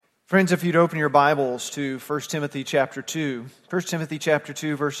Friends, if you'd open your Bibles to 1 Timothy chapter 2. 1 Timothy chapter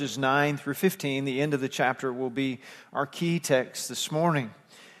 2, verses 9 through 15, the end of the chapter will be our key text this morning.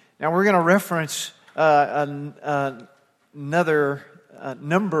 Now we're going to reference another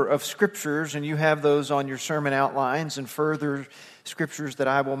number of scriptures, and you have those on your sermon outlines and further scriptures that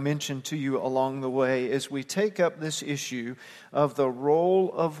I will mention to you along the way as we take up this issue of the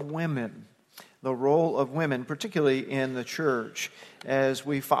role of women. The role of women, particularly in the church, as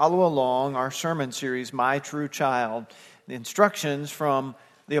we follow along our sermon series, My True Child, the instructions from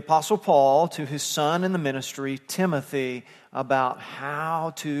the Apostle Paul to his son in the ministry, Timothy, about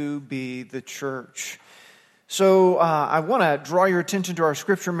how to be the church. So I want to draw your attention to our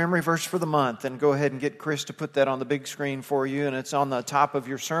scripture memory verse for the month, and go ahead and get Chris to put that on the big screen for you, and it's on the top of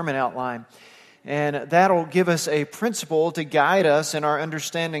your sermon outline. And that'll give us a principle to guide us in our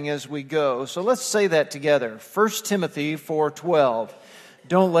understanding as we go. So let's say that together. 1 Timothy 4:12.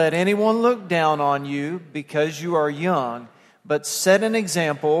 Don't let anyone look down on you because you are young, but set an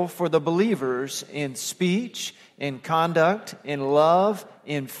example for the believers in speech, in conduct, in love,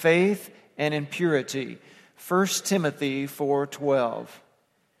 in faith, and in purity. 1 Timothy 4:12.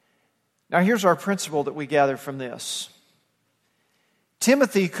 Now here's our principle that we gather from this.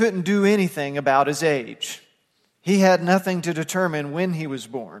 Timothy couldn't do anything about his age. He had nothing to determine when he was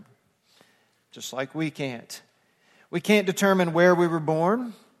born, just like we can't. We can't determine where we were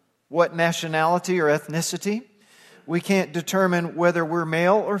born, what nationality or ethnicity. We can't determine whether we're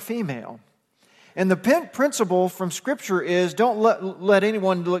male or female. And the principle from Scripture is don't let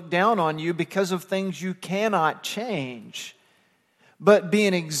anyone look down on you because of things you cannot change, but be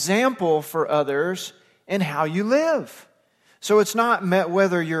an example for others in how you live. So it's not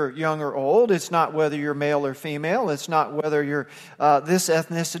whether you're young or old. It's not whether you're male or female. It's not whether you're this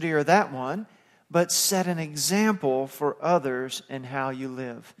ethnicity or that one. But set an example for others in how you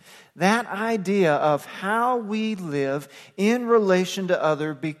live. That idea of how we live in relation to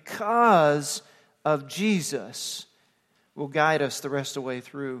others because of Jesus will guide us the rest of the way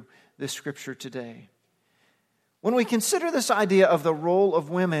through this scripture today. When we consider this idea of the role of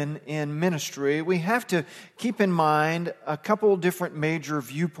women in ministry, we have to keep in mind a couple different major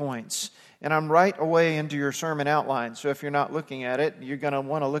viewpoints. And I'm right away into your sermon outline, so if you're not looking at it, you're going to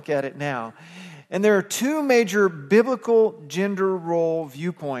want to look at it now. And there are two major biblical gender role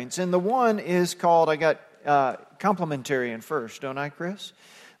viewpoints. And the one is called, I got complementarian first, don't I, Chris?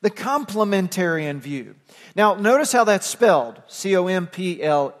 The complementarian view. Now, notice how that's spelled. Complemen.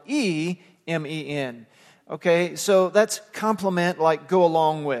 Okay, so that's complement like go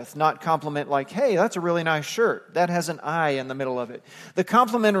along with, not compliment like, hey, that's a really nice shirt. That has an I in the middle of it. The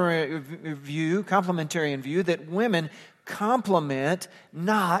complementarian view that women complement,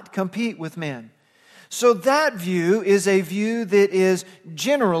 not compete with men. So that view is a view that is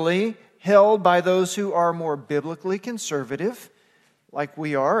generally held by those who are more biblically conservative, like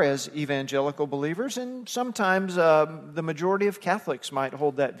we are as evangelical believers, and sometimes the majority of Catholics might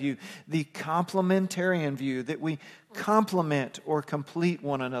hold that view. The complementarian view, that we complement or complete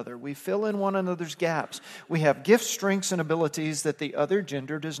one another. We fill in one another's gaps. We have gifts, strengths, and abilities that the other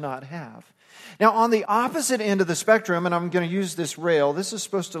gender does not have. Now, on the opposite end of the spectrum, and I'm going to use this rail. This is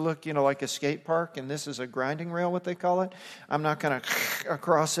supposed to look, like a skate park, and this is a grinding rail, what they call it. I'm not going to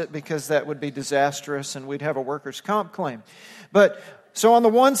across it because that would be disastrous, and we'd have a workers' comp claim. So on the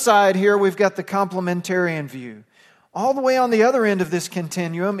one side here, we've got the complementarian view. All the way on the other end of this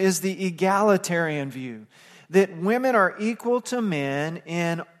continuum is the egalitarian view, that women are equal to men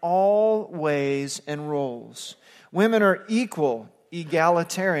in all ways and roles. Women are equal,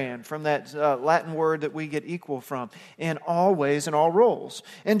 egalitarian, from that Latin word that we get equal from, in all ways and all roles.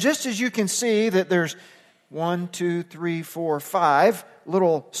 And just as you can see that there's 1, 2, 3, 4, 5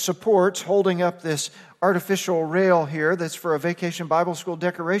 little supports holding up this artificial rail here that's for a Vacation Bible School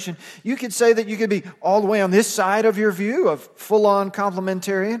decoration, you could say that you could be all the way on this side of your view of full-on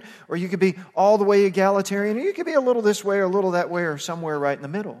complementarian, or you could be all the way egalitarian, or you could be a little this way or a little that way or somewhere right in the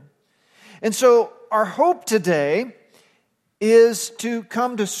middle. And so our hope today is to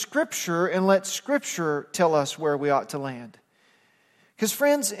come to Scripture and let Scripture tell us where we ought to land. Because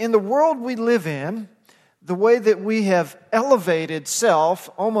friends, in the world we live in, the way that we have elevated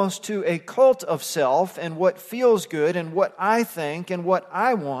self almost to a cult of self and what feels good and what I think and what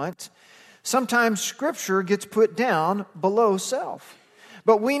I want, sometimes Scripture gets put down below self.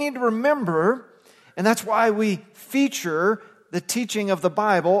 But we need to remember, and that's why we feature the teaching of the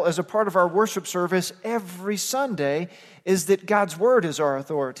Bible as a part of our worship service every Sunday, is that God's Word is our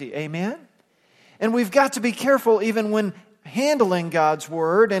authority. Amen? And we've got to be careful even when handling God's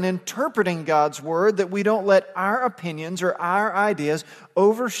Word and interpreting God's Word that we don't let our opinions or our ideas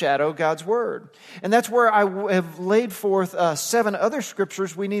overshadow God's Word. And that's where I have laid forth 7 other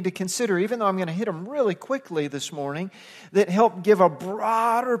scriptures we need to consider, even though I'm going to hit them really quickly this morning, that help give a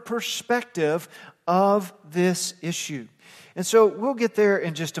broader perspective of this issue. And so we'll get there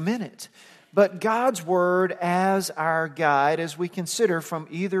in just a minute. But God's Word as our guide as we consider from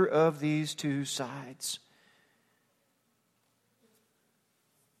either of these two sides.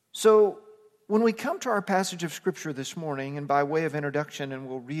 So when we come to our passage of Scripture this morning, and by way of introduction, and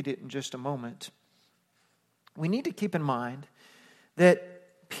we'll read it in just a moment, we need to keep in mind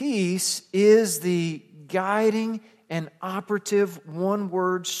that peace is the guiding and operative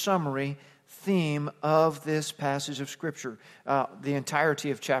one-word summary theme of this passage of Scripture, the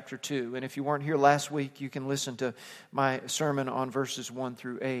entirety of chapter 2. And if you weren't here last week, you can listen to my sermon on verses 1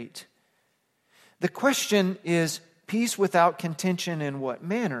 through 8. The question is, peace without contention in what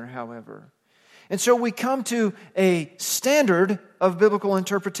manner, however? And so we come to a standard of biblical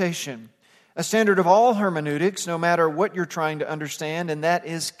interpretation, a standard of all hermeneutics, no matter what you're trying to understand, and that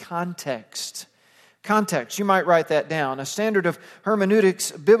is context. Context, you might write that down. A standard of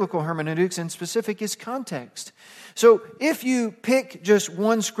hermeneutics, biblical hermeneutics in specific, is context. So if you pick just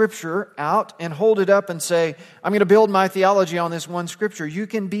one scripture out and hold it up and say, I'm going to build my theology on this one scripture, you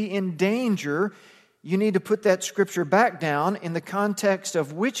can be in danger. You need to put that scripture back down in the context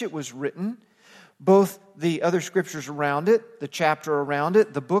of which it was written, both the other scriptures around it, the chapter around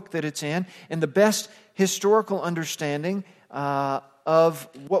it, the book that it's in, and the best historical understanding of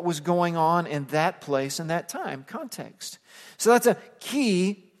what was going on in that place and that time, context. So that's a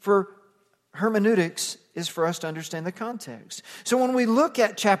key for hermeneutics, is for us to understand the context. So when we look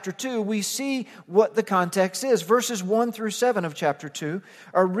at chapter 2, we see what the context is. Verses 1 through 7 of chapter 2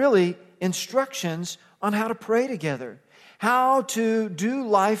 are really instructions on how to pray together, how to do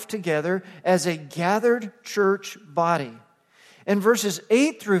life together as a gathered church body. And verses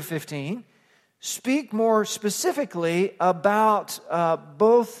 8 through 15 speak more specifically about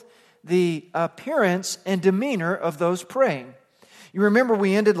both the appearance and demeanor of those praying. You remember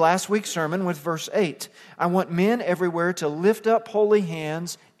we ended last week's sermon with verse 8. I want men everywhere to lift up holy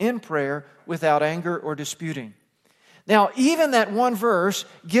hands in prayer without anger or disputing. Now, even that one verse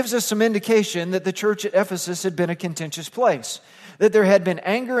gives us some indication that the church at Ephesus had been a contentious place, that there had been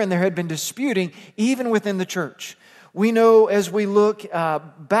anger and there had been disputing even within the church. We know as we look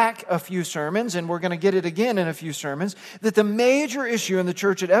back a few sermons, and we're going to get it again in a few sermons, that the major issue in the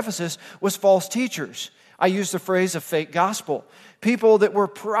church at Ephesus was false teachers. I use the phrase a fake gospel. People that were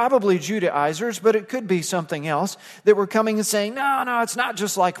probably Judaizers, but it could be something else, that were coming and saying, no, it's not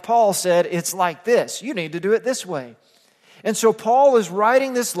just like Paul said, it's like this. You need to do it this way. And so Paul is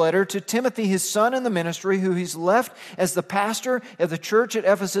writing this letter to Timothy, his son in the ministry, who he's left as the pastor of the church at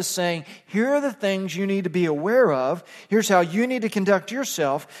Ephesus, saying, here are the things you need to be aware of. Here's how you need to conduct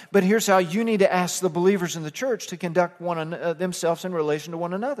yourself, but here's how you need to ask the believers in the church to conduct themselves in relation to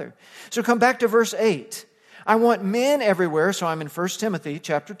one another. So come back to verse 8. I want men everywhere, so I'm in 1 Timothy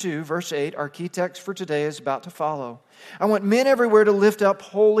chapter 2, verse 8. Our key text for today is about to follow. I want men everywhere to lift up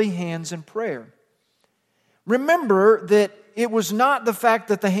holy hands in prayer. Remember that it was not the fact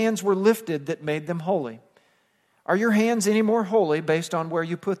that the hands were lifted that made them holy. Are your hands any more holy based on where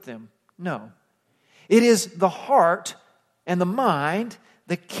you put them? No. It is the heart and the mind,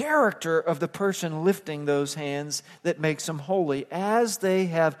 the character of the person lifting those hands that makes them holy, as they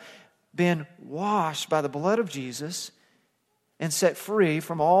have been washed by the blood of Jesus and set free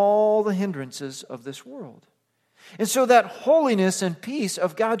from all the hindrances of this world. And so that holiness and peace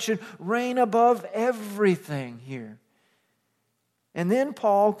of God should reign above everything here. And then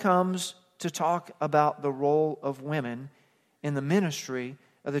Paul comes to talk about the role of women in the ministry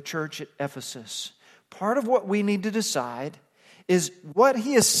of the church at Ephesus. Part of what we need to decide is what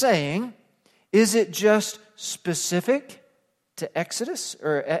he is saying. Is it just specific to Ephesus,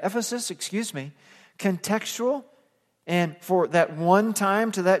 contextual, and for that one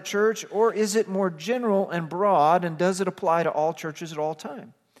time to that church, or is it more general and broad, and does it apply to all churches at all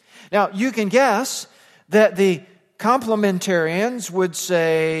time? Now, you can guess that the complementarians would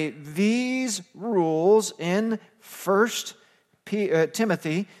say these rules in 1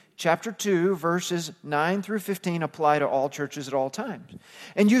 Timothy chapter 2, verses 9 through 15 apply to all churches at all times.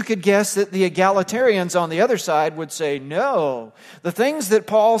 And you could guess that the egalitarians on the other side would say, no, the things that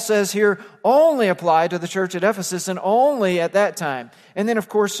Paul says here only apply to the church at Ephesus and only at that time. And then, of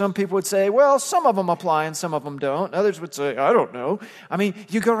course, some people would say, well, some of them apply and some of them don't. Others would say, I don't know. I mean,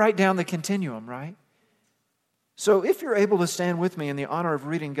 you go right down the continuum, right? So if you're able to stand with me in the honor of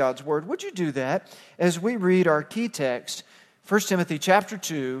reading God's Word, would you do that as we read our key text, 1 Timothy chapter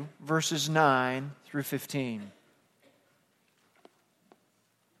 2, verses 9 through 15.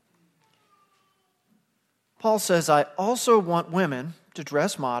 Paul says, I also want women to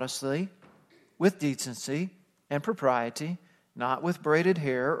dress modestly, with decency and propriety, not with braided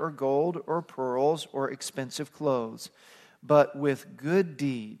hair or gold or pearls or expensive clothes, but with good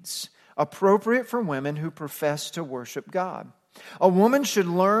deeds, appropriate for women who profess to worship God. A woman should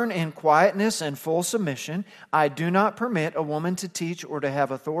learn in quietness and full submission. I do not permit a woman to teach or to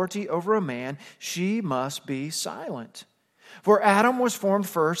have authority over a man. She must be silent. For Adam was formed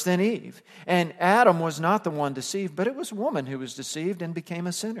first, then Eve. And Adam was not the one deceived, but it was woman who was deceived and became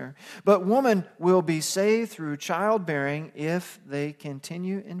a sinner. But woman will be saved through childbearing if they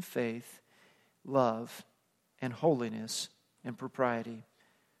continue in faith, love, and holiness and propriety.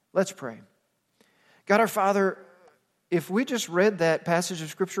 Let's pray. God our Father, if we just read that passage of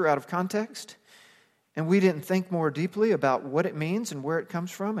Scripture out of context and we didn't think more deeply about what it means and where it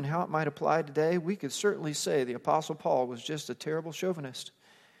comes from and how it might apply today, we could certainly say the Apostle Paul was just a terrible chauvinist.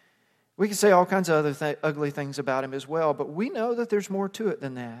 We could say all kinds of other ugly things about him as well, but we know that there's more to it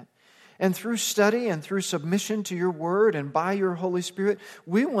than that. And through study and through submission to your Word and by your Holy Spirit,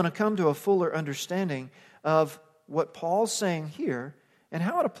 we want to come to a fuller understanding of what Paul's saying here and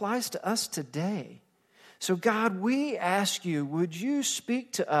how it applies to us today. So God, we ask you, would you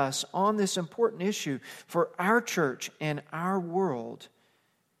speak to us on this important issue for our church and our world?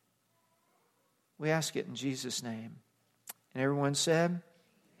 We ask it in Jesus' name. And everyone said,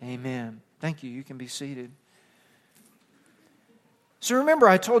 amen. Thank you. You can be seated. So remember,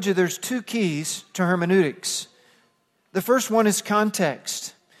 I told you there's two keys to hermeneutics. The first one is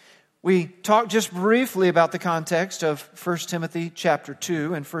context. We talked just briefly about the context of 1 Timothy chapter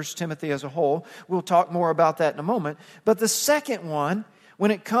 2 and 1 Timothy as a whole. We'll talk more about that in a moment. But the second one, when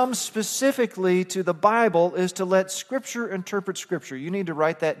it comes specifically to the Bible, is to let Scripture interpret Scripture. You need to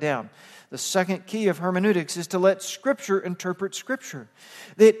write that down. The second key of hermeneutics is to let Scripture interpret Scripture.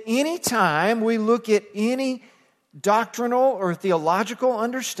 That any time we look at any doctrinal or theological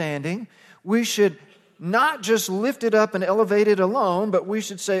understanding, we should not just lift it up and elevate it alone, but we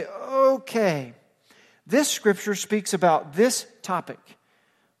should say, okay, this Scripture speaks about this topic.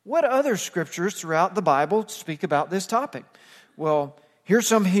 What other Scriptures throughout the Bible speak about this topic? Well, here's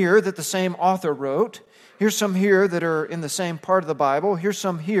some here that the same author wrote. Here's some here that are in the same part of the Bible. Here's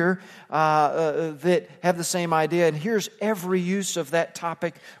some here that have the same idea. And here's every use of that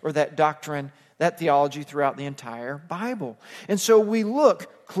topic or that doctrine, that theology throughout the entire Bible. And so we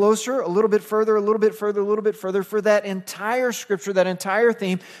look closer, a little bit further, a little bit further, a little bit further for that entire Scripture, that entire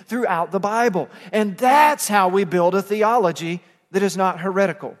theme throughout the Bible. And that's how we build a theology that is not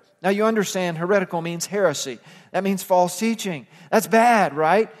heretical. Now you understand heretical means heresy. That means false teaching. That's bad,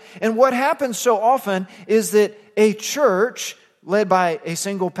 right? And what happens so often is that a church led by a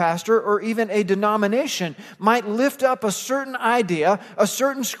single pastor or even a denomination might lift up a certain idea, a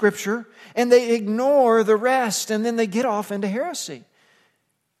certain Scripture, and they ignore the rest, and then they get off into heresy.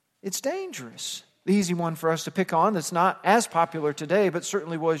 It's dangerous. The easy one for us to pick on that's not as popular today, but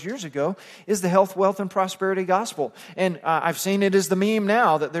certainly was years ago, is the health, wealth, and prosperity gospel. And I've seen it as the meme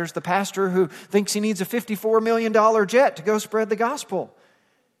now that there's the pastor who thinks he needs a $54 million jet to go spread the gospel.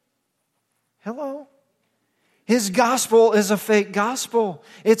 Hello? His gospel is a fake gospel.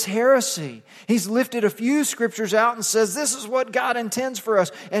 It's heresy. He's lifted a few Scriptures out and says this is what God intends for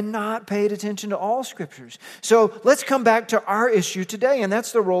us and not paid attention to all Scriptures. So let's come back to our issue today, and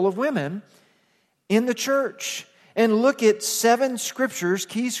that's the role of women in the church. And look at 7 Scriptures,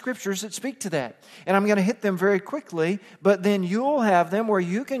 key Scriptures that speak to that. And I'm going to hit them very quickly, but then you'll have them where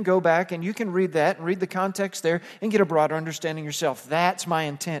you can go back and you can read that and read the context there and get a broader understanding yourself. That's my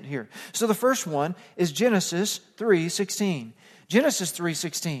intent here. So the first one is Genesis 3:16. Genesis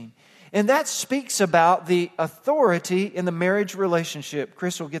 3:16. And that speaks about the authority in the marriage relationship.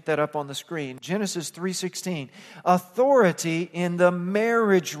 Chris will get that up on the screen. Genesis 3:16. Authority in the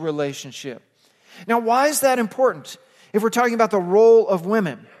marriage relationship. Now, why is that important if we're talking about the role of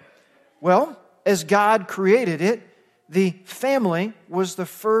women? Well, as God created it, the family was the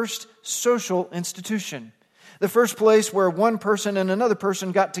first social institution. The first place where one person and another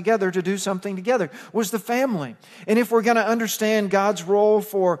person got together to do something together was the family. And if we're going to understand God's role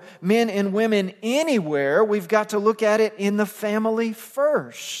for men and women anywhere, we've got to look at it in the family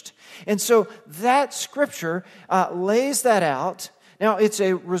first. And so that Scripture lays that out. Now, it's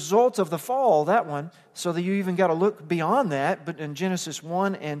a result of the fall, that one, so that you even got to look beyond that, but in Genesis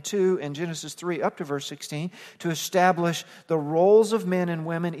 1 and 2 and Genesis 3 up to verse 16, to establish the roles of men and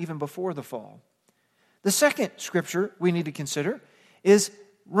women even before the fall. The second scripture we need to consider is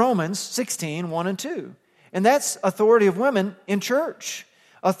Romans 16, 1 and 2. And that's authority of women in church.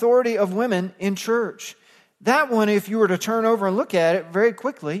 Authority of women in church. That one, if you were to turn over and look at it very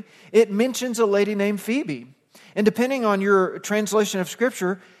quickly, it mentions a lady named Phoebe. And depending on your translation of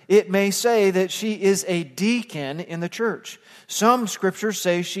Scripture, it may say that she is a deacon in the church. Some scriptures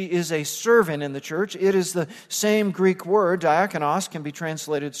say she is a servant in the church. It is the same Greek word, diakonos, can be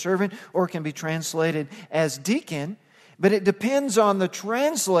translated servant or can be translated as deacon. But it depends on the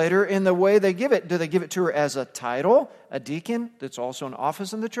translator in the way they give it. Do they give it to her as a title, a deacon, that's also an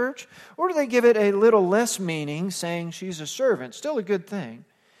office in the church? Or do they give it a little less meaning, saying she's a servant? Still a good thing.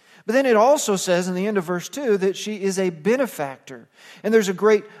 But then it also says in the end of verse 2 that she is a benefactor. And there's a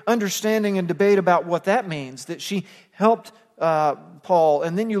great understanding and debate about what that means, that she helped Paul.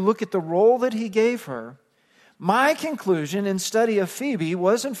 And then you look at the role that he gave her. My conclusion in study of Phoebe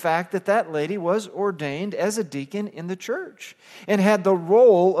was, in fact, that lady was ordained as a deacon in the church and had the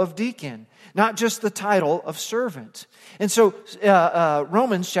role of deacon, not just the title of servant. And so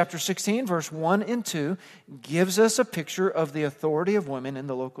Romans chapter 16, verse 1 and 2 gives us a picture of the authority of women in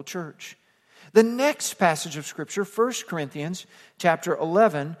the local church. The next passage of Scripture, 1 Corinthians chapter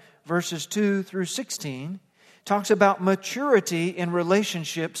 11, verses 2 through 16, talks about maturity in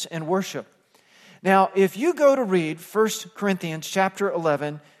relationships and worship. Now, if you go to read 1 Corinthians chapter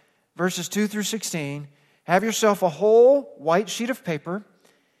 11, verses 2 through 16, have yourself a whole white sheet of paper,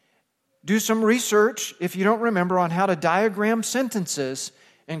 do some research, if you don't remember, on how to diagram sentences,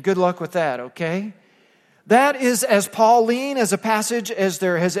 and good luck with that, okay? That is as Pauline as a passage as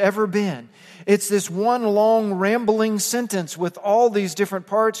there has ever been. It's this one long rambling sentence with all these different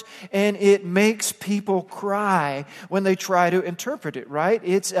parts, and it makes people cry when they try to interpret it, right?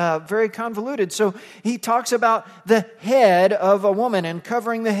 It's very convoluted. So he talks about the head of a woman and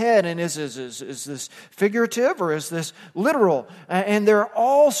covering the head, and is this figurative or is this literal? And there are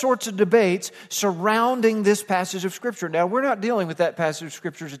all sorts of debates surrounding this passage of Scripture. Now, we're not dealing with that passage of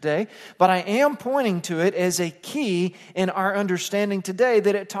Scripture today, but I am pointing to it as a key in our understanding today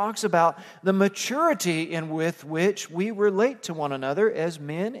that it talks about the maturity with which we relate to one another as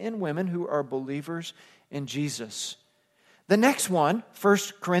men and women who are believers in Jesus. The next one, 1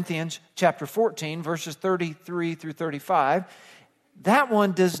 Corinthians chapter 14, verses 33 through 35, that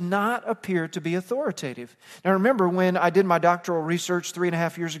one does not appear to be authoritative. Now remember when I did my doctoral research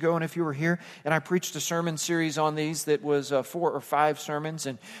 3.5 years ago, and if you were here, and I preached a sermon series on these that was 4 or 5 sermons,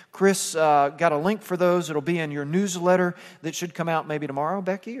 and Chris got a link for those. It'll be in your newsletter that should come out maybe tomorrow,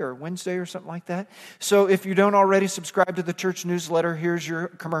 Becky, or Wednesday or something like that. So if you don't already subscribe to the church newsletter, here's your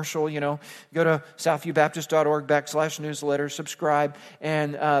commercial, go to southviewbaptist.org/newsletter, subscribe,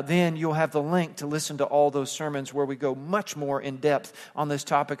 and then you'll have the link to listen to all those sermons where we go much more in depth on this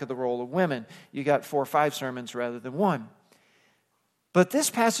topic of the role of women. You got 4 or 5 sermons rather than 1. But this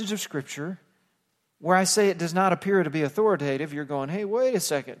passage of Scripture, where I say it does not appear to be authoritative, you're going, hey, wait a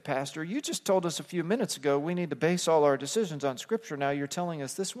second, Pastor. You just told us a few minutes ago we need to base all our decisions on Scripture. Now you're telling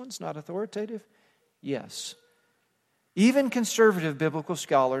us this one's not authoritative? Yes. Even conservative biblical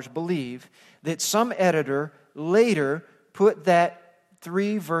scholars believe that some editor later put that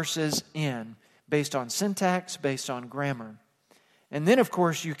 3 verses in based on syntax, based on grammar. And then, of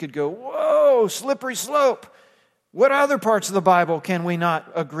course, you could go, whoa, slippery slope. What other parts of the Bible can we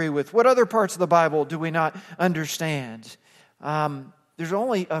not agree with? What other parts of the Bible do we not understand? There's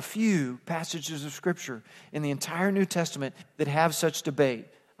only a few passages of Scripture in the entire New Testament that have such debate.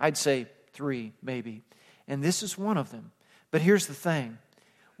 I'd say 3, maybe. And this is one of them. But here's the thing.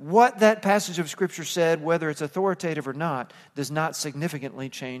 What that passage of Scripture said, whether it's authoritative or not, does not significantly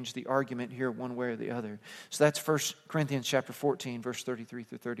change the argument here one way or the other. So that's 1 Corinthians chapter 14, verse 33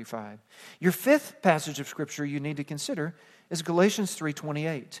 through 35. Your 5th passage of Scripture you need to consider is Galatians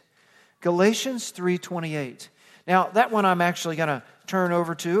 3:28. Galatians 3:28. Now, that one I'm actually going to turn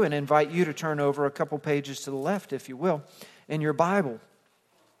over to and invite you to turn over a couple pages to the left, if you will, in your Bible.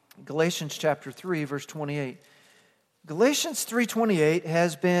 Galatians chapter 3, verse 28. Galatians 3:28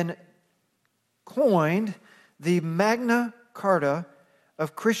 has been coined the Magna Carta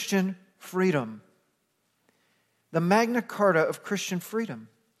of Christian freedom. The Magna Carta of Christian freedom.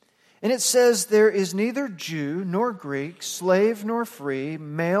 And it says there is neither Jew nor Greek, slave nor free,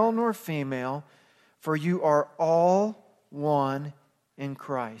 male nor female, for you are all one in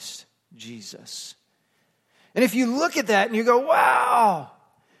Christ Jesus. And if you look at that and you go, wow,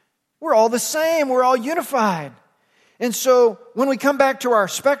 we're all the same, we're all unified. And so when we come back to our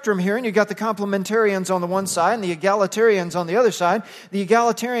spectrum here, and you've got the complementarians on the one side and the egalitarians on the other side, the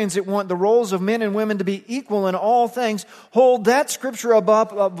egalitarians that want the roles of men and women to be equal in all things hold that scripture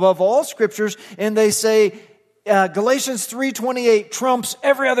above all scriptures, and they say Galatians 3:28 trumps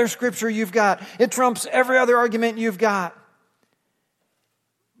every other scripture you've got. It trumps every other argument you've got.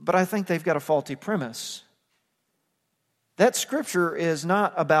 But I think they've got a faulty premise. That scripture is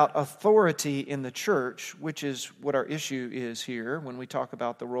not about authority in the church, which is what our issue is here when we talk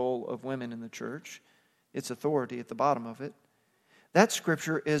about the role of women in the church. It's authority at the bottom of it. That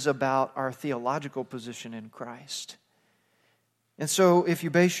scripture is about our theological position in Christ. And so if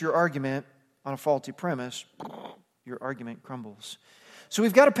you base your argument on a faulty premise, your argument crumbles. So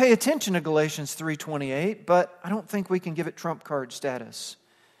we've got to pay attention to Galatians 3:28, but I don't think we can give it trump card status.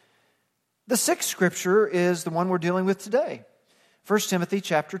 The sixth scripture is the one we're dealing with today. 1 Timothy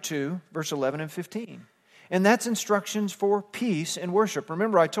chapter 2, verse 11 and 15. And that's instructions for peace and worship.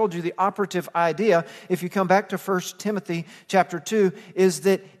 Remember, I told you the operative idea, if you come back to 1 Timothy chapter 2, is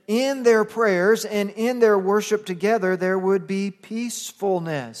that in their prayers and in their worship together, there would be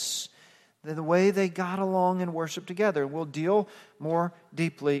peacefulness. The way they got along and worship together. We'll deal more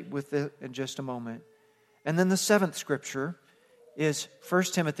deeply with it in just a moment. And then the seventh scripture is 1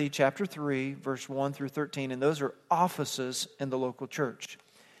 Timothy chapter 3, verse 1 through 13, and those are offices in the local church.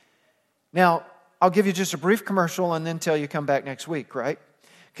 Now, I'll give you just a brief commercial and then tell you come back next week, right?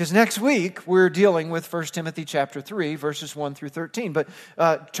 Because next week we're dealing with 1 Timothy chapter 3, verses 1 through 13. But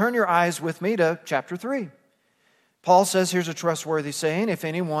turn your eyes with me to chapter 3. Paul says, here's a trustworthy saying, if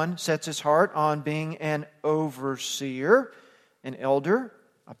anyone sets his heart on being an overseer, an elder,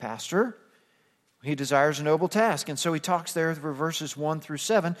 a pastor, he desires a noble task. And so he talks there for verses 1 through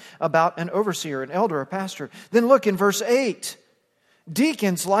 7 about an overseer, an elder, a pastor. Then look in verse 8.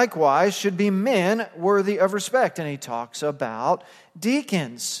 Deacons likewise should be men worthy of respect. And he talks about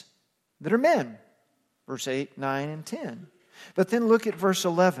deacons that are men. Verse 8, 9, and 10. But then look at verse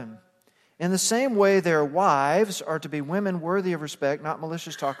 11. In the same way, their wives are to be women worthy of respect, not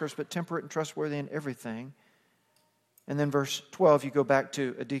malicious talkers, but temperate and trustworthy in everything. And then verse 12, you go back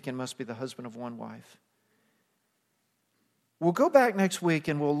to a deacon must be the husband of one wife. We'll go back next week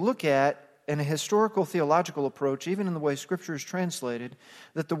and we'll look at, in a historical theological approach, even in the way Scripture is translated,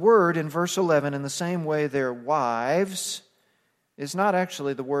 that the word in verse 11, in the same way their wives, is not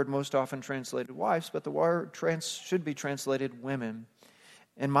actually the word most often translated wives, but the word should be translated women.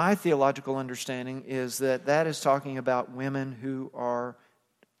 And my theological understanding is that that is talking about women who are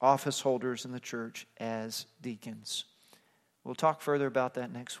office holders in the church as deacons. We'll talk further about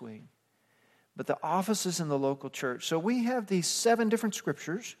that next week. But the offices in the local church. So we have these 7 different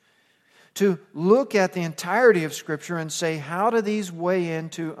scriptures to look at the entirety of Scripture and say, how do these weigh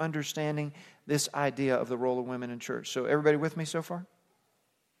into understanding this idea of the role of women in church? So everybody with me so far?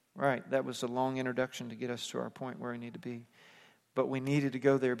 Right, that was a long introduction to get us to our point where we need to be. But we needed to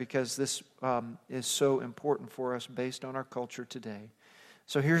go there because this is so important for us based on our culture today.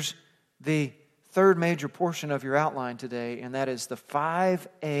 So here's the third major portion of your outline today, and that is the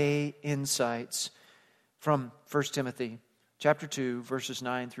 5A insights from 1 Timothy chapter 2, verses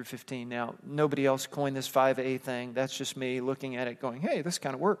 9 through 15. Now, nobody else coined this 5A thing. That's just me looking at it going, hey, this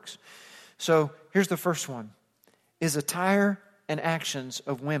kind of works. So here's the first one, is attire and actions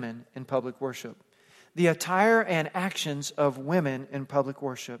of women in public worship. The attire and actions of women in public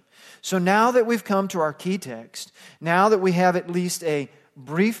worship. So now that we've come to our key text, now that we have at least a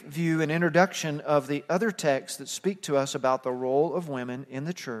brief view and introduction of the other texts that speak to us about the role of women in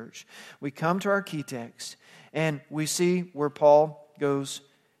the church, we come to our key text and we see where Paul goes,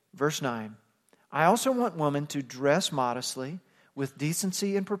 verse 9. I also want women to dress modestly, with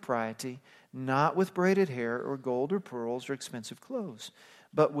decency and propriety, not with braided hair or gold or pearls or expensive clothes,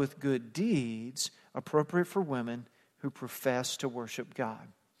 but with good deeds appropriate for women who profess to worship God.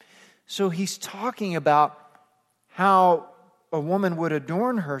 So he's talking about how a woman would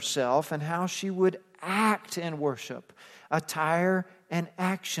adorn herself and how she would act in worship, attire and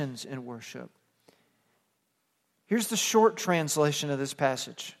actions in worship. Here's the short translation of this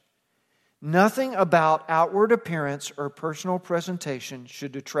passage. Nothing about outward appearance or personal presentation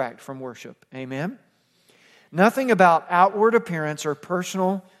should detract from worship. Amen? Nothing about outward appearance or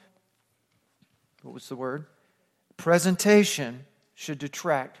personal, presentation should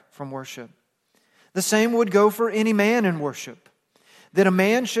detract from worship. The same would go for any man in worship. That a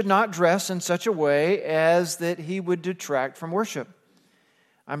man should not dress in such a way as that he would detract from worship.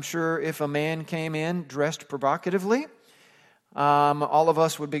 I'm sure if a man came in dressed provocatively, all of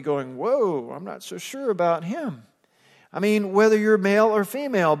us would be going, whoa, I'm not so sure about him. I mean, whether you're male or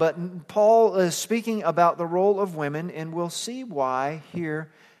female, but Paul is speaking about the role of women, and we'll see why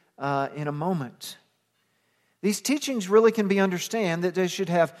here in a moment. These teachings really can be understood that they should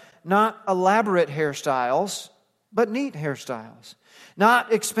have not elaborate hairstyles, but neat hairstyles.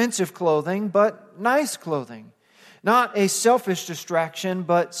 Not expensive clothing, but nice clothing. Not a selfish distraction,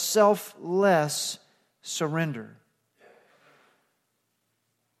 but selfless surrender.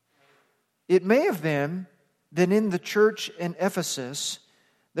 It may have been that in the church in Ephesus,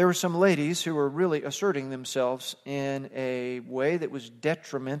 there were some ladies who were really asserting themselves in a way that was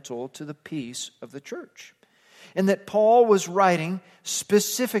detrimental to the peace of the church. And that Paul was writing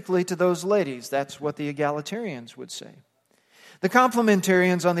specifically to those ladies. That's what the egalitarians would say. The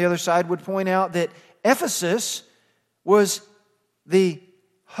complementarians on the other side would point out that Ephesus was the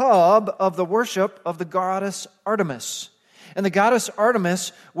hub of the worship of the goddess Artemis. And the goddess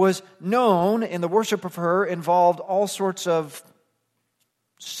Artemis was known, and the worship of her involved all sorts of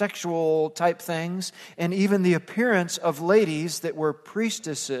sexual type things, and even the appearance of ladies that were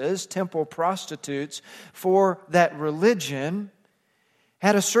priestesses, temple prostitutes for that religion,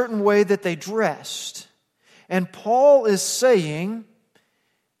 had a certain way that they dressed. And Paul is saying,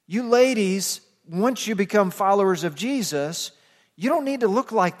 you ladies, once you become followers of Jesus, you don't need to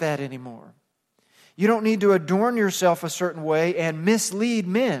look like that anymore. You don't need to adorn yourself a certain way and mislead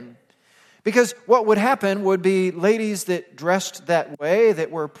men. Because what would happen would be ladies that dressed that way,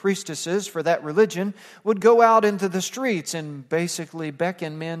 that were priestesses for that religion, would go out into the streets and basically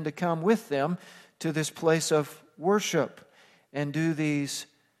beckon men to come with them to this place of worship and do these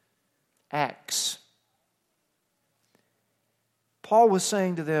acts. Paul was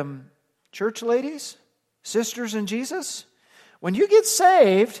saying to them, church ladies, sisters in Jesus, when you get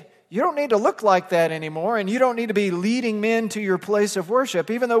saved, you don't need to look like that anymore, and you don't need to be leading men to your place of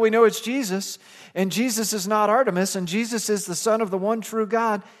worship, even though we know it's Jesus, and Jesus is not Artemis, and Jesus is the Son of the one true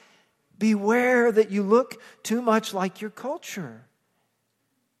God. Beware that you look too much like your culture.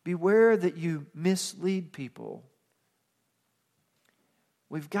 Beware that you mislead people.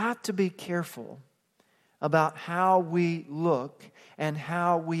 We've got to be careful about how we look and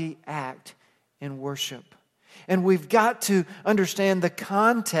how we act in worship. And we've got to understand the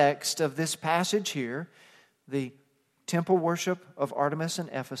context of this passage here, the temple worship of Artemis in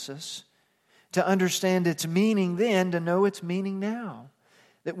Ephesus, to understand its meaning then, to know its meaning now.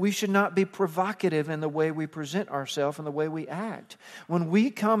 That we should not be provocative in the way we present ourselves and the way we act. When we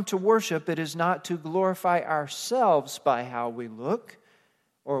come to worship, it is not to glorify ourselves by how we look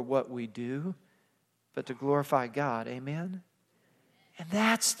or what we do, but to glorify God. Amen? And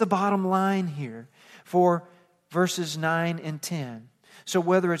that's the bottom line here for verses 9 and 10. So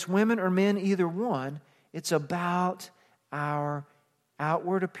whether it's women or men, either one, it's about our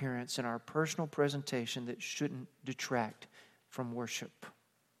outward appearance and our personal presentation that shouldn't detract from worship.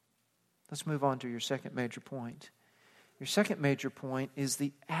 Let's move on to your second major point. Your second major point is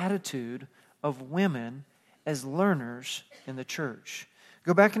the attitude of women as learners in the church.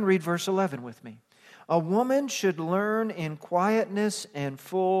 Go back and read verse 11 with me. A woman should learn in quietness and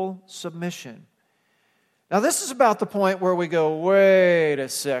full submission. Now this is about the point where we go, wait a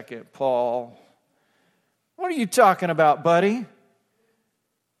second, Paul. What are you talking about, buddy?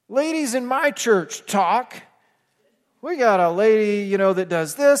 Ladies in my church talk. We got a lady, that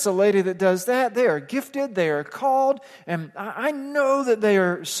does this, a lady that does that. They are gifted, they are called, and I know that they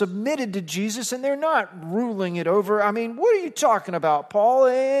are submitted to Jesus and they're not ruling it over. I mean, what are you talking about, Paul?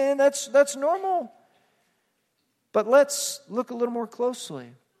 And that's normal. But let's look a little more closely.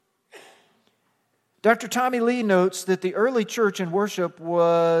 Dr. Tommy Lee notes that the early church in worship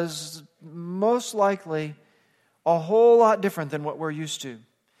was most likely a whole lot different than what we're used to.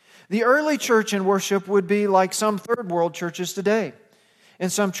 The early church in worship would be like some third world churches today,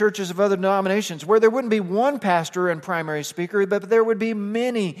 and some churches of other denominations, where there wouldn't be one pastor and primary speaker, but there would be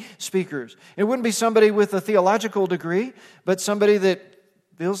many speakers. It wouldn't be somebody with a theological degree, but somebody that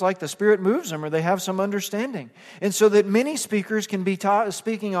feels like the Spirit moves them or they have some understanding. And so that many speakers can be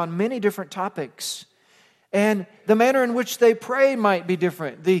speaking on many different topics. And the manner in which they pray might be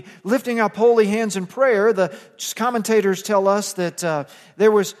different. The lifting up holy hands in prayer, the commentators tell us that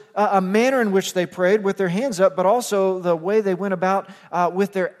there was a manner in which they prayed with their hands up, but also the way they went about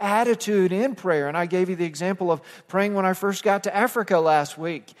with their attitude in prayer. And I gave you the example of praying when I first got to Africa last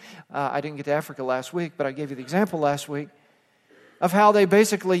week. I didn't get to Africa last week, but I gave you the example last week of how they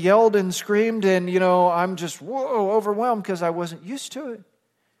basically yelled and screamed, and I'm just overwhelmed because I wasn't used to it.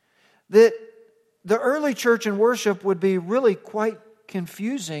 That the early church in worship would be really quite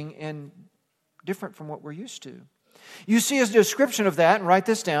confusing and different from what we're used to. You see a description of that, and write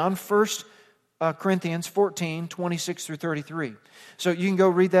this down, 1 Corinthians 14, 26 through 33. So you can go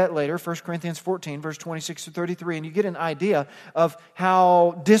read that later, 1 Corinthians 14, verse 26 through 33, and you get an idea of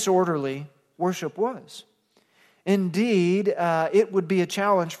how disorderly worship was. Indeed, it would be a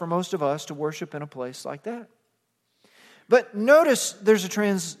challenge for most of us to worship in a place like that. But notice there's a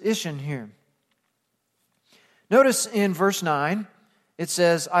transition here. Notice in verse 9, it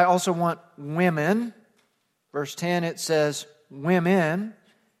says, I also want women. Verse 10, it says women.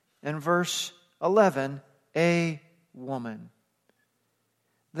 And verse 11, a woman.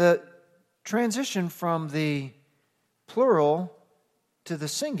 The transition from the plural to the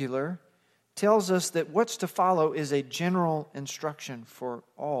singular tells us that what's to follow is a general instruction for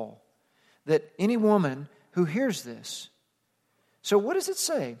all. That any woman who hears this. So what does it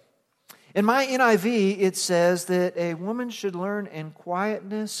say? In my NIV, it says that a woman should learn in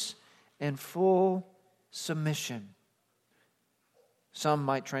quietness and full submission. Some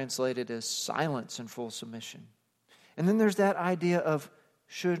might translate it as silence and full submission. And then there's that idea of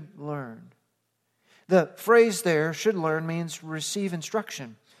should learn. The phrase there, should learn, means receive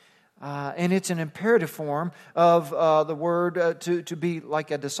instruction. And it's an imperative form of the word to be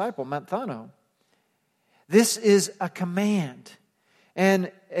like a disciple, manthano. This is a command.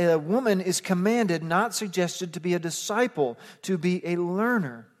 And a woman is commanded, not suggested, to be a disciple, to be a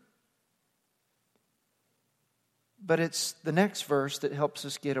learner. But it's the next verse that helps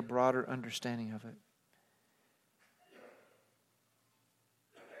us get a broader understanding of it.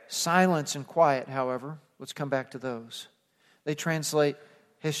 Silence and quiet, however, let's come back to those. They translate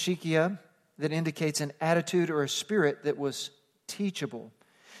hesychia, that indicates an attitude or a spirit that was teachable.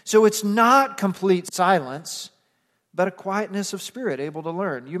 So it's not complete silence, but a quietness of spirit, able to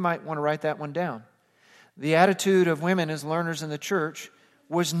learn. You might want to write that one down. The attitude of women as learners in the church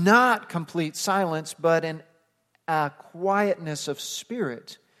was not complete silence, but a quietness of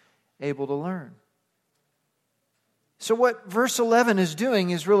spirit, able to learn. So what verse 11 is doing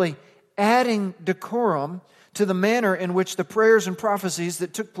is really adding decorum to the manner in which the prayers and prophecies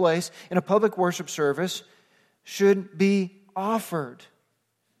that took place in a public worship service should be offered.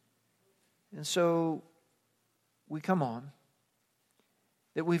 And so we come on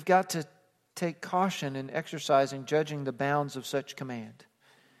that we've got to take caution in exercising, judging the bounds of such command.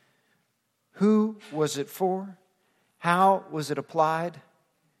 Who was it for? How was it applied?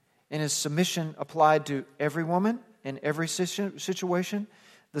 And is submission applied to every woman in every situation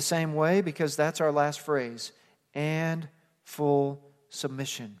the same way? Because that's our last phrase, and full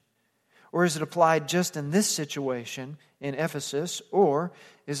submission. Or is it applied just in this situation in Ephesus, or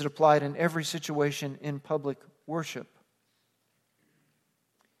is it applied in every situation in public worship?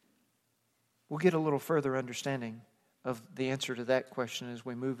 We'll get a little further understanding of the answer to that question as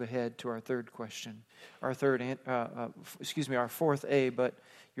we move ahead to our third question. Our fourth A, but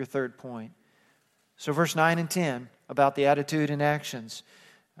your third point. So verse 9 and 10 about the attitude and actions.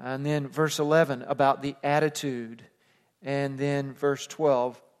 And then verse 11 about the attitude. And then verse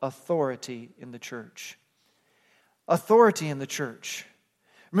 12, authority in the church. Authority in the church.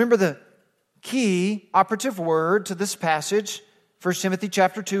 Remember the key operative word to this passage, 1 Timothy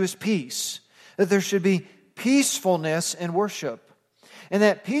chapter 2, is peace. That there should be peacefulness in worship. And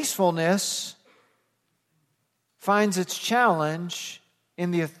that peacefulness finds its challenge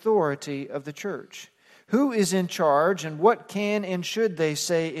in the authority of the church. Who is in charge and what can and should they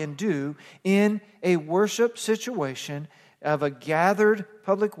say and do in a worship situation of a gathered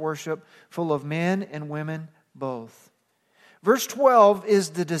public worship full of men and women both? Verse 12 is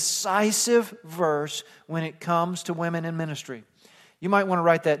the decisive verse when it comes to women in ministry. You might want to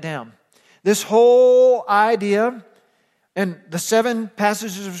write that down. This whole idea, and the 7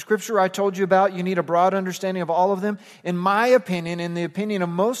 passages of Scripture I told you about, you need a broad understanding of all of them. In my opinion, in the opinion of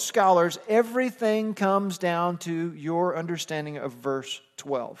most scholars, everything comes down to your understanding of verse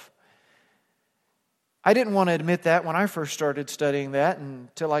 12. I didn't want to admit that when I first started studying that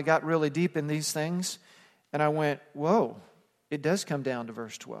until I got really deep in these things. And I went, whoa, it does come down to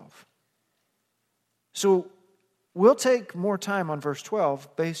verse 12. So we'll take more time on verse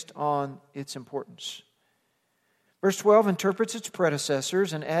 12 based on its importance. Verse 12 interprets its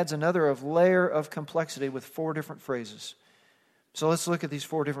predecessors and adds another layer of complexity with 4 different phrases. So let's look at these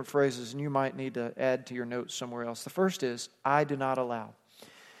 4 different phrases, and you might need to add to your notes somewhere else. The first is, I do not allow.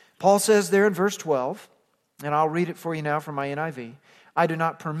 Paul says there in verse 12, and I'll read it for you now from my NIV, I do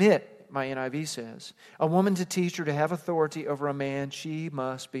not permit, my NIV says, a woman to teach or to have authority over a man, she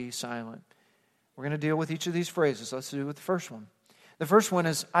must be silent. We're going to deal with each of these phrases. Let's do with the first one. The first one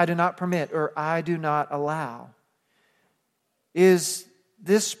is, I do not permit, or I do not allow. Is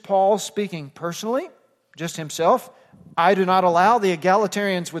this Paul speaking personally, just himself, I do not allow. The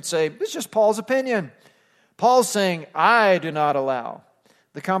egalitarians would say, it's just Paul's opinion. Paul's saying, I do not allow.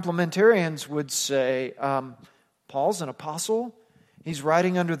 The complementarians would say, Paul's an apostle. He's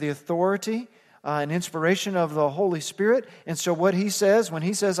writing under the authority and inspiration of the Holy Spirit. And so what he says, when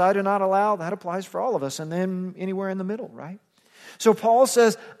he says, I do not allow, that applies for all of us. And then anywhere in the middle, right? So Paul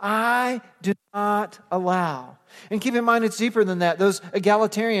says, I do not allow. And keep in mind, it's deeper than that. Those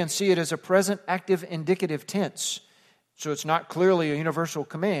egalitarians see it as a present active indicative tense. So it's not clearly a universal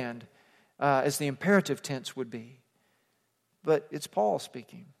command as the imperative tense would be. But it's Paul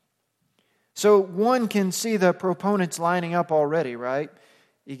speaking. So one can see the proponents lining up already, right?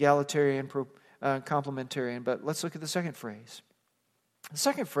 Egalitarian, complementarian. But let's look at the second phrase. The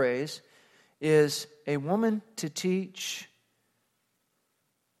second phrase is a woman to teach.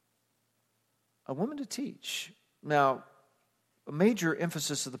 A woman to teach. Now, a major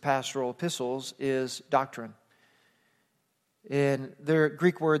emphasis of the pastoral epistles is doctrine. And their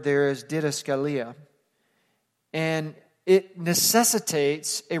Greek word there is didaskalia. And it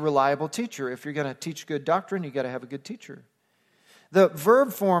necessitates a reliable teacher. If you're going to teach good doctrine, you've got to have a good teacher. The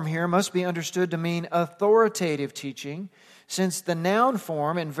verb form here must be understood to mean authoritative teaching, since the noun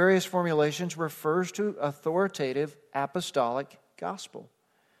form in various formulations refers to authoritative apostolic gospel.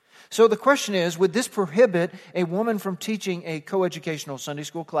 So the question is, would this prohibit a woman from teaching a coeducational Sunday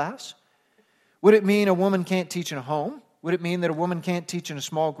school class? Would it mean a woman can't teach in a home? Would it mean that a woman can't teach in a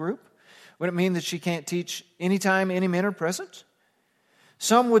small group? Would it mean that she can't teach anytime any men are present?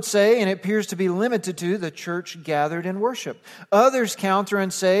 Some would say, and it appears to be limited to, the church gathered in worship. Others counter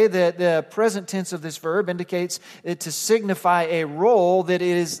and say that the present tense of this verb indicates it to signify a role, that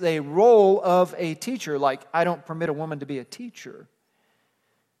it is a role of a teacher, like I don't permit a woman to be a teacher.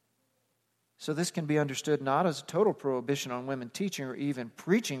 So this can be understood not as a total prohibition on women teaching or even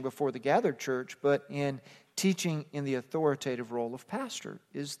preaching before the gathered church, but in teaching in the authoritative role of pastor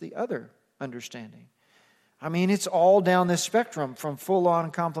is the other understanding. I mean, it's all down this spectrum from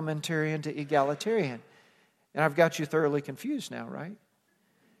full-on complementarian to egalitarian. And I've got you thoroughly confused now, right?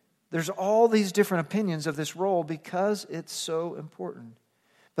 There's all these different opinions of this role because it's so important.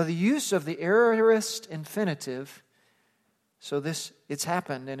 But the use of the aorist infinitive, so it's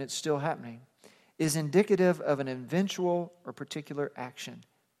happened and it's still happening, is indicative of an eventual or particular action.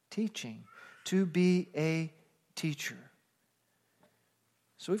 Teaching. To be a teacher.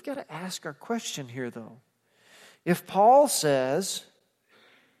 So we've got to ask our question here, though. If Paul says,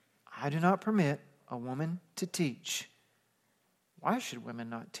 I do not permit a woman to teach, why should women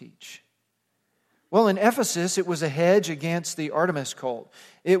not teach? Well, in Ephesus, it was a hedge against the Artemis cult.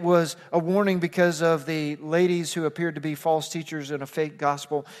 It was a warning because of the ladies who appeared to be false teachers in a fake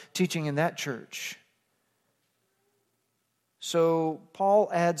gospel teaching in that church. So Paul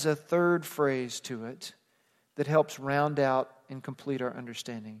adds a third phrase to it that helps round out and complete our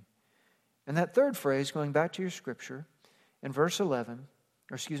understanding. And that third phrase, going back to your scripture, in verse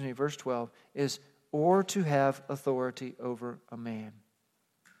 12, is, or to have authority over a man.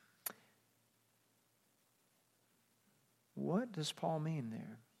 What does Paul mean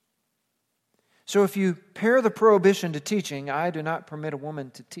there? So if you pair the prohibition to teaching, I do not permit a woman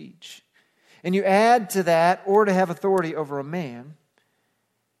to teach, and you add to that, or to have authority over a man,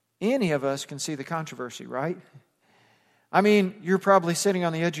 any of us can see the controversy, right? I mean, you're probably sitting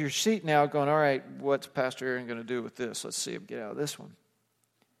on the edge of your seat now going, all right, what's Pastor Aaron going to do with this? Let's see him get out of this one.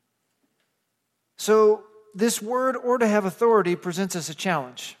 So this word, or to have authority, presents us a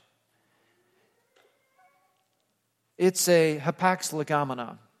challenge. It's a hapax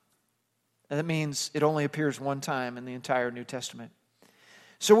legomena. And that means it only appears one time in the entire New Testament.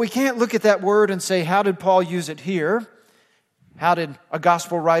 So we can't look at that word and say, how did Paul use it here? How did a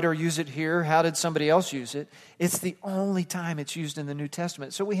gospel writer use it here? How did somebody else use it? It's the only time it's used in the New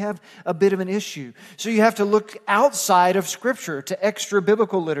Testament. So we have a bit of an issue. So you have to look outside of Scripture to extra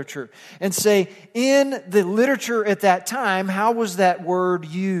biblical literature and say, in the literature at that time, how was that word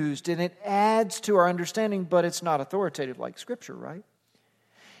used? And it adds to our understanding, but it's not authoritative like Scripture, right?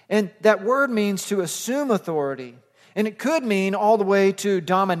 And that word means to assume authority. And it could mean all the way to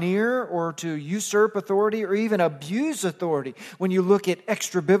domineer or to usurp authority or even abuse authority when you look at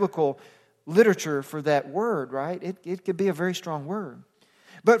extra-biblical literature for that word, right? It could be a very strong word.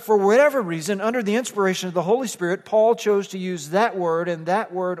 But for whatever reason, under the inspiration of the Holy Spirit, Paul chose to use that word and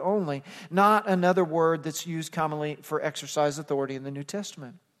that word only, not another word that's used commonly for exercise authority in the New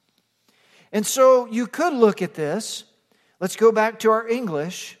Testament. And so you could look at this. Let's go back to our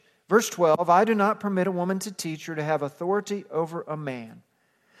English. Verse 12, I do not permit a woman to teach or to have authority over a man.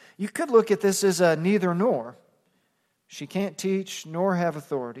 You could look at this as a neither nor. She can't teach nor have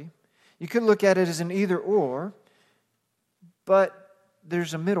authority. You could look at it as an either or, but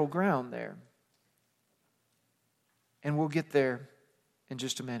there's a middle ground there. And we'll get there in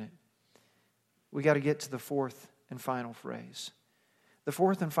just a minute. We got to get to the fourth and final phrase. The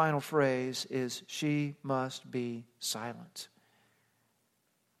fourth and final phrase is, she must be silent.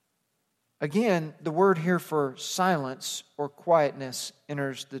 Again, the word here for silence or quietness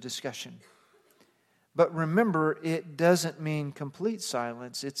enters the discussion. But remember, it doesn't mean complete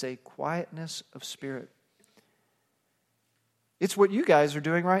silence. It's a quietness of spirit. It's what you guys are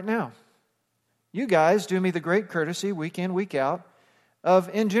doing right now. You guys do me the great courtesy, week in, week out, of,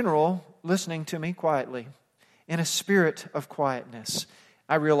 in general, listening to me quietly, in a spirit of quietness.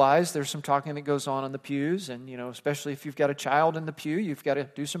 I realize there's some talking that goes on in the pews, and, especially if you've got a child in the pew, you've got to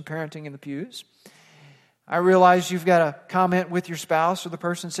do some parenting in the pews. I realize you've got to comment with your spouse or the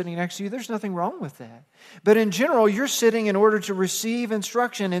person sitting next to you. There's nothing wrong with that. But in general, you're sitting in order to receive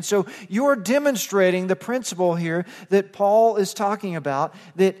instruction. And so you're demonstrating the principle here that Paul is talking about,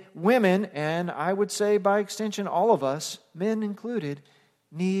 that women, and I would say by extension all of us, men included,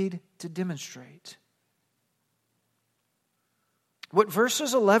 need to demonstrate. What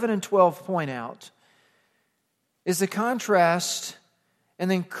verses 11 and 12 point out is the contrast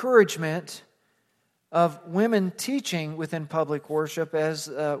and the encouragement of women teaching within public worship as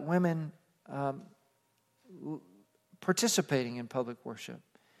women participating in public worship.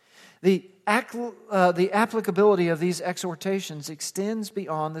 The applicability of these exhortations extends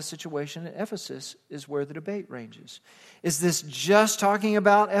beyond the situation at Ephesus, is where the debate ranges. Is this just talking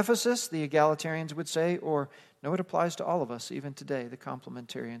about Ephesus, the egalitarians would say, or no, it applies to all of us, even today, the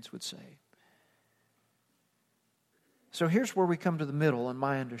complementarians would say. So here's where we come to the middle in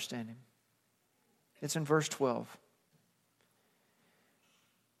my understanding. It's in verse 12.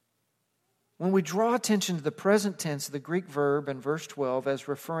 When we draw attention to the present tense of the Greek verb in verse 12 as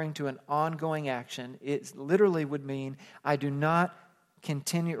referring to an ongoing action, it literally would mean I do not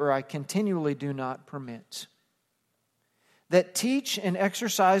continue, or I continually do not permit. That teach and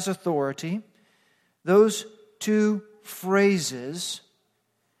exercise authority, those two phrases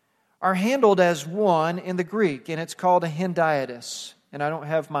are handled as one in the Greek, and it's called a hendiadys. And I don't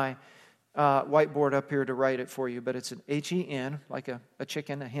have my whiteboard up here to write it for you, but it's an H-E-N, like a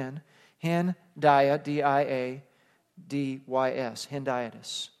chicken, a hen. Hen, dia, D-I-A-D-Y-S,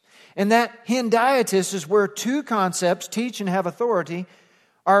 hendiadys. And that hendiadys is where two concepts, teach and have authority,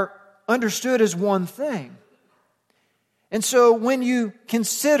 are understood as one thing. And so when you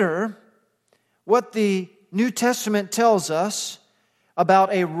consider what the New Testament tells us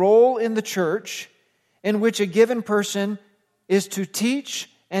about a role in the church in which a given person is to teach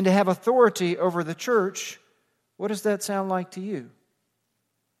and to have authority over the church, what does that sound like to you?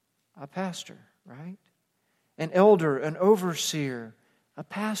 A pastor, right? An elder, an overseer, a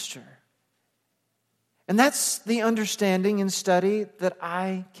pastor. And that's the understanding and study that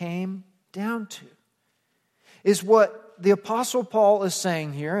I came down to. Is what the Apostle Paul is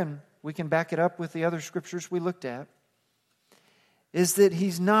saying here, and we can back it up with the other scriptures we looked at, is that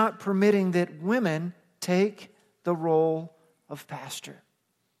he's not permitting that women take the role of pastor.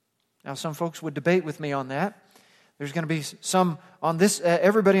 Now, some folks would debate with me on that. There's going to be some on this,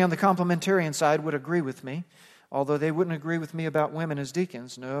 everybody on the complementarian side would agree with me, although they wouldn't agree with me about women as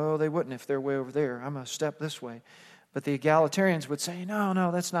deacons. No, they wouldn't if they're way over there. I'm a step this way. But the egalitarians would say,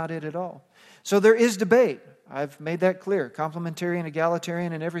 no, that's not it at all. So there is debate. I've made that clear. Complementarian,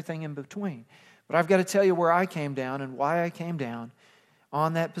 egalitarian, and everything in between. But I've got to tell you where I came down and why I came down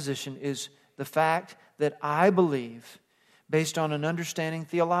on that position is the fact that I believe, based on an understanding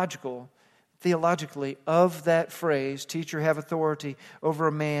theologically of that phrase, teach or have authority over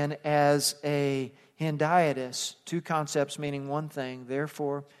a man as a hendiadys, two concepts meaning one thing.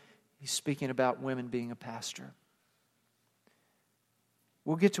 Therefore, he's speaking about women being a pastor.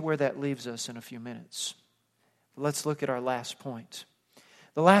 We'll get to where that leaves us in a few minutes. Let's look at our last point.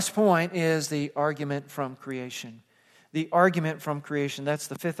 The last point is the argument from creation. The argument from creation, that's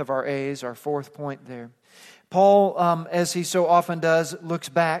the fifth of our A's, our fourth point there. Paul, as he so often does, looks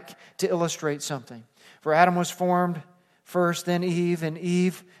back to illustrate something. For Adam was formed first, then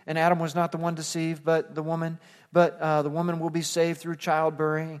Eve, and Adam was not the one deceived, but the woman. But the woman will be saved through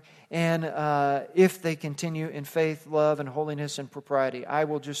childbearing, and if they continue in faith, love, and holiness and propriety. I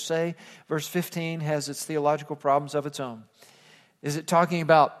will just say, verse 15 has its theological problems of its own. Is it talking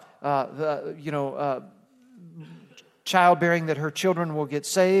about childbearing, that her children will get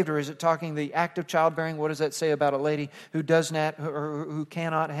saved, or is it talking the act of childbearing? What does that say about a lady who does not or who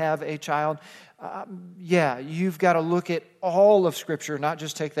cannot have a child? You've got to look at all of Scripture, not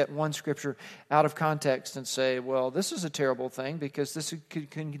just take that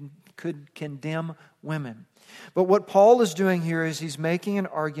could condemn women. But what Paul is doing here is he's making an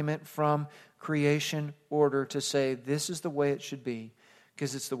argument from creation order to say this is the way it should be,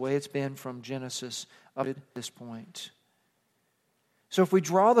 because it's the way it's been from Genesis up to this point. So if we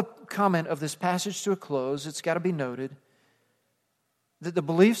draw the comment of this passage to a close, it's got to be noted that the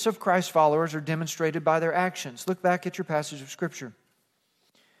beliefs of Christ's followers are demonstrated by their actions. Look back at your passage of Scripture.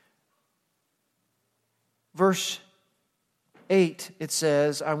 Verse 8, it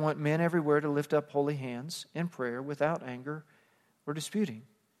says, I want men everywhere to lift up holy hands in prayer without anger or disputing.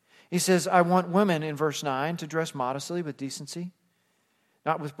 He says, I want women, in verse 9, to dress modestly with decency,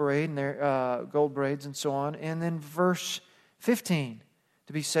 not with braid and their gold braids and so on. And then verse 15,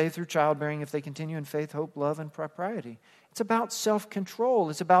 to be saved through childbearing if they continue in faith, hope, love, and propriety. It's about self-control.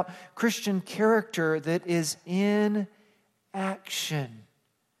 It's about Christian character that is in action.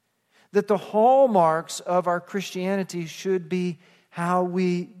 That the hallmarks of our Christianity should be how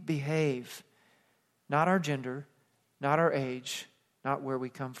we behave. Not our gender, not our age, not where we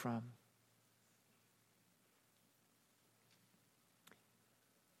come from.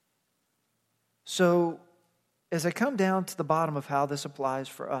 So, as I come down to the bottom of how this applies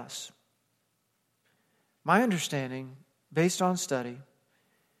for us, my understanding, based on study,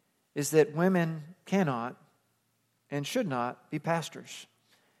 is that women cannot and should not be pastors.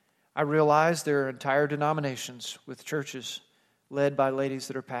 I realize there are entire denominations with churches led by ladies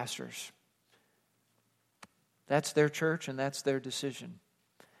that are pastors. That's their church and that's their decision.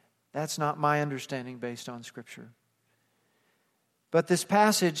 That's not my understanding based on Scripture. But this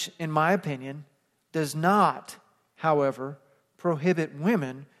passage, in my opinion, does not, however, prohibit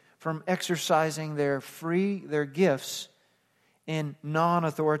women from exercising their gifts in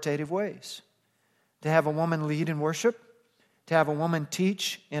non-authoritative ways. To have a woman lead in worship, to have a woman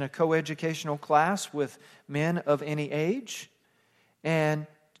teach in a coeducational class with men of any age, and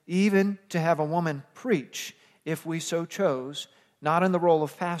even to have a woman preach, if we so chose, not in the role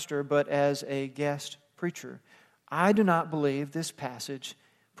of pastor, but as a guest preacher. I do not believe this passage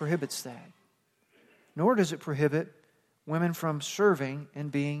prohibits that. Nor does it prohibit women from serving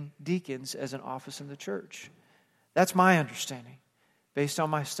and being deacons as an office in the church. That's my understanding, based on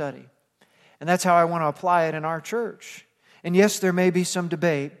my study. And that's how I want to apply it in our church. And yes, there may be some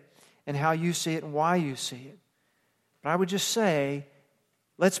debate in how you see it and why you see it. But I would just say,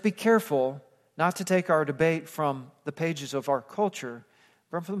 let's be careful not to take our debate from the pages of our culture,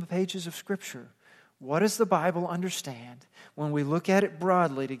 but from the pages of Scripture. What does the Bible understand when we look at it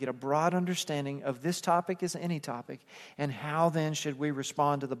broadly to get a broad understanding of this topic as any topic? And how then should we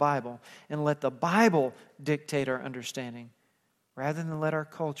respond to the Bible and let the Bible dictate our understanding rather than let our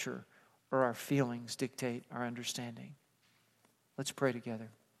culture or our feelings dictate our understanding? Let's pray together.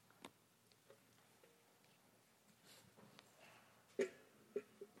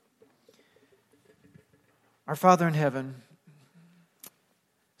 Our Father in heaven,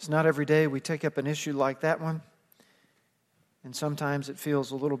 it's not every day we take up an issue like that one, and sometimes it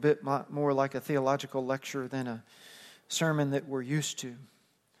feels a little bit more like a theological lecture than a sermon that we're used to.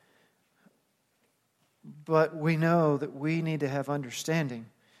 But we know that we need to have understanding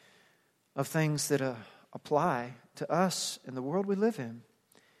of things that apply to us and the world we live in.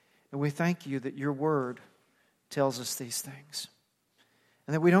 And we thank you that your word tells us these things,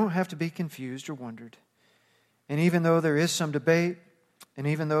 and that we don't have to be confused or wondered. And even though there is some debate, and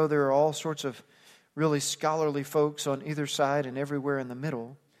even though there are all sorts of really scholarly folks on either side and everywhere in the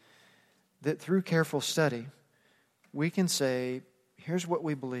middle, that through careful study, we can say, here's what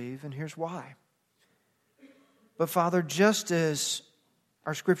we believe and here's why. But Father, just as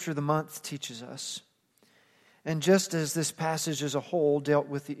our Scripture of the Month teaches us, and just as this passage as a whole dealt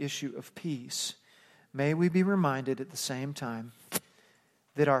with the issue of peace, may we be reminded at the same time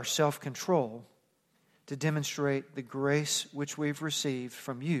that our self-control to demonstrate the grace which we've received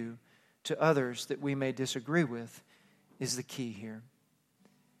from you to others that we may disagree with is the key here.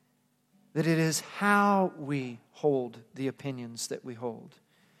 That it is how we hold the opinions that we hold.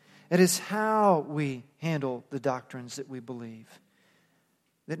 It is how we handle the doctrines that we believe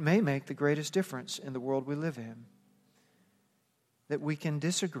that may make the greatest difference in the world we live in. That we can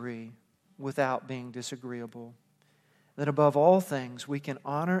disagree without being disagreeable. That above all things we can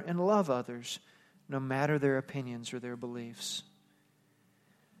honor and love others no matter their opinions or their beliefs.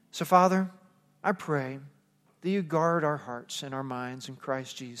 So, Father, I pray that you guard our hearts and our minds in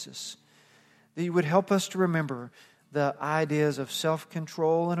Christ Jesus. That you would help us to remember the ideas of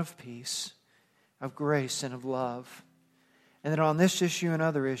self-control and of peace, of grace and of love. And that on this issue and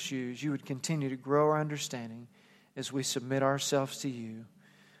other issues, you would continue to grow our understanding as we submit ourselves to you.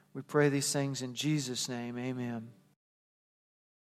 We pray these things in Jesus' name. Amen.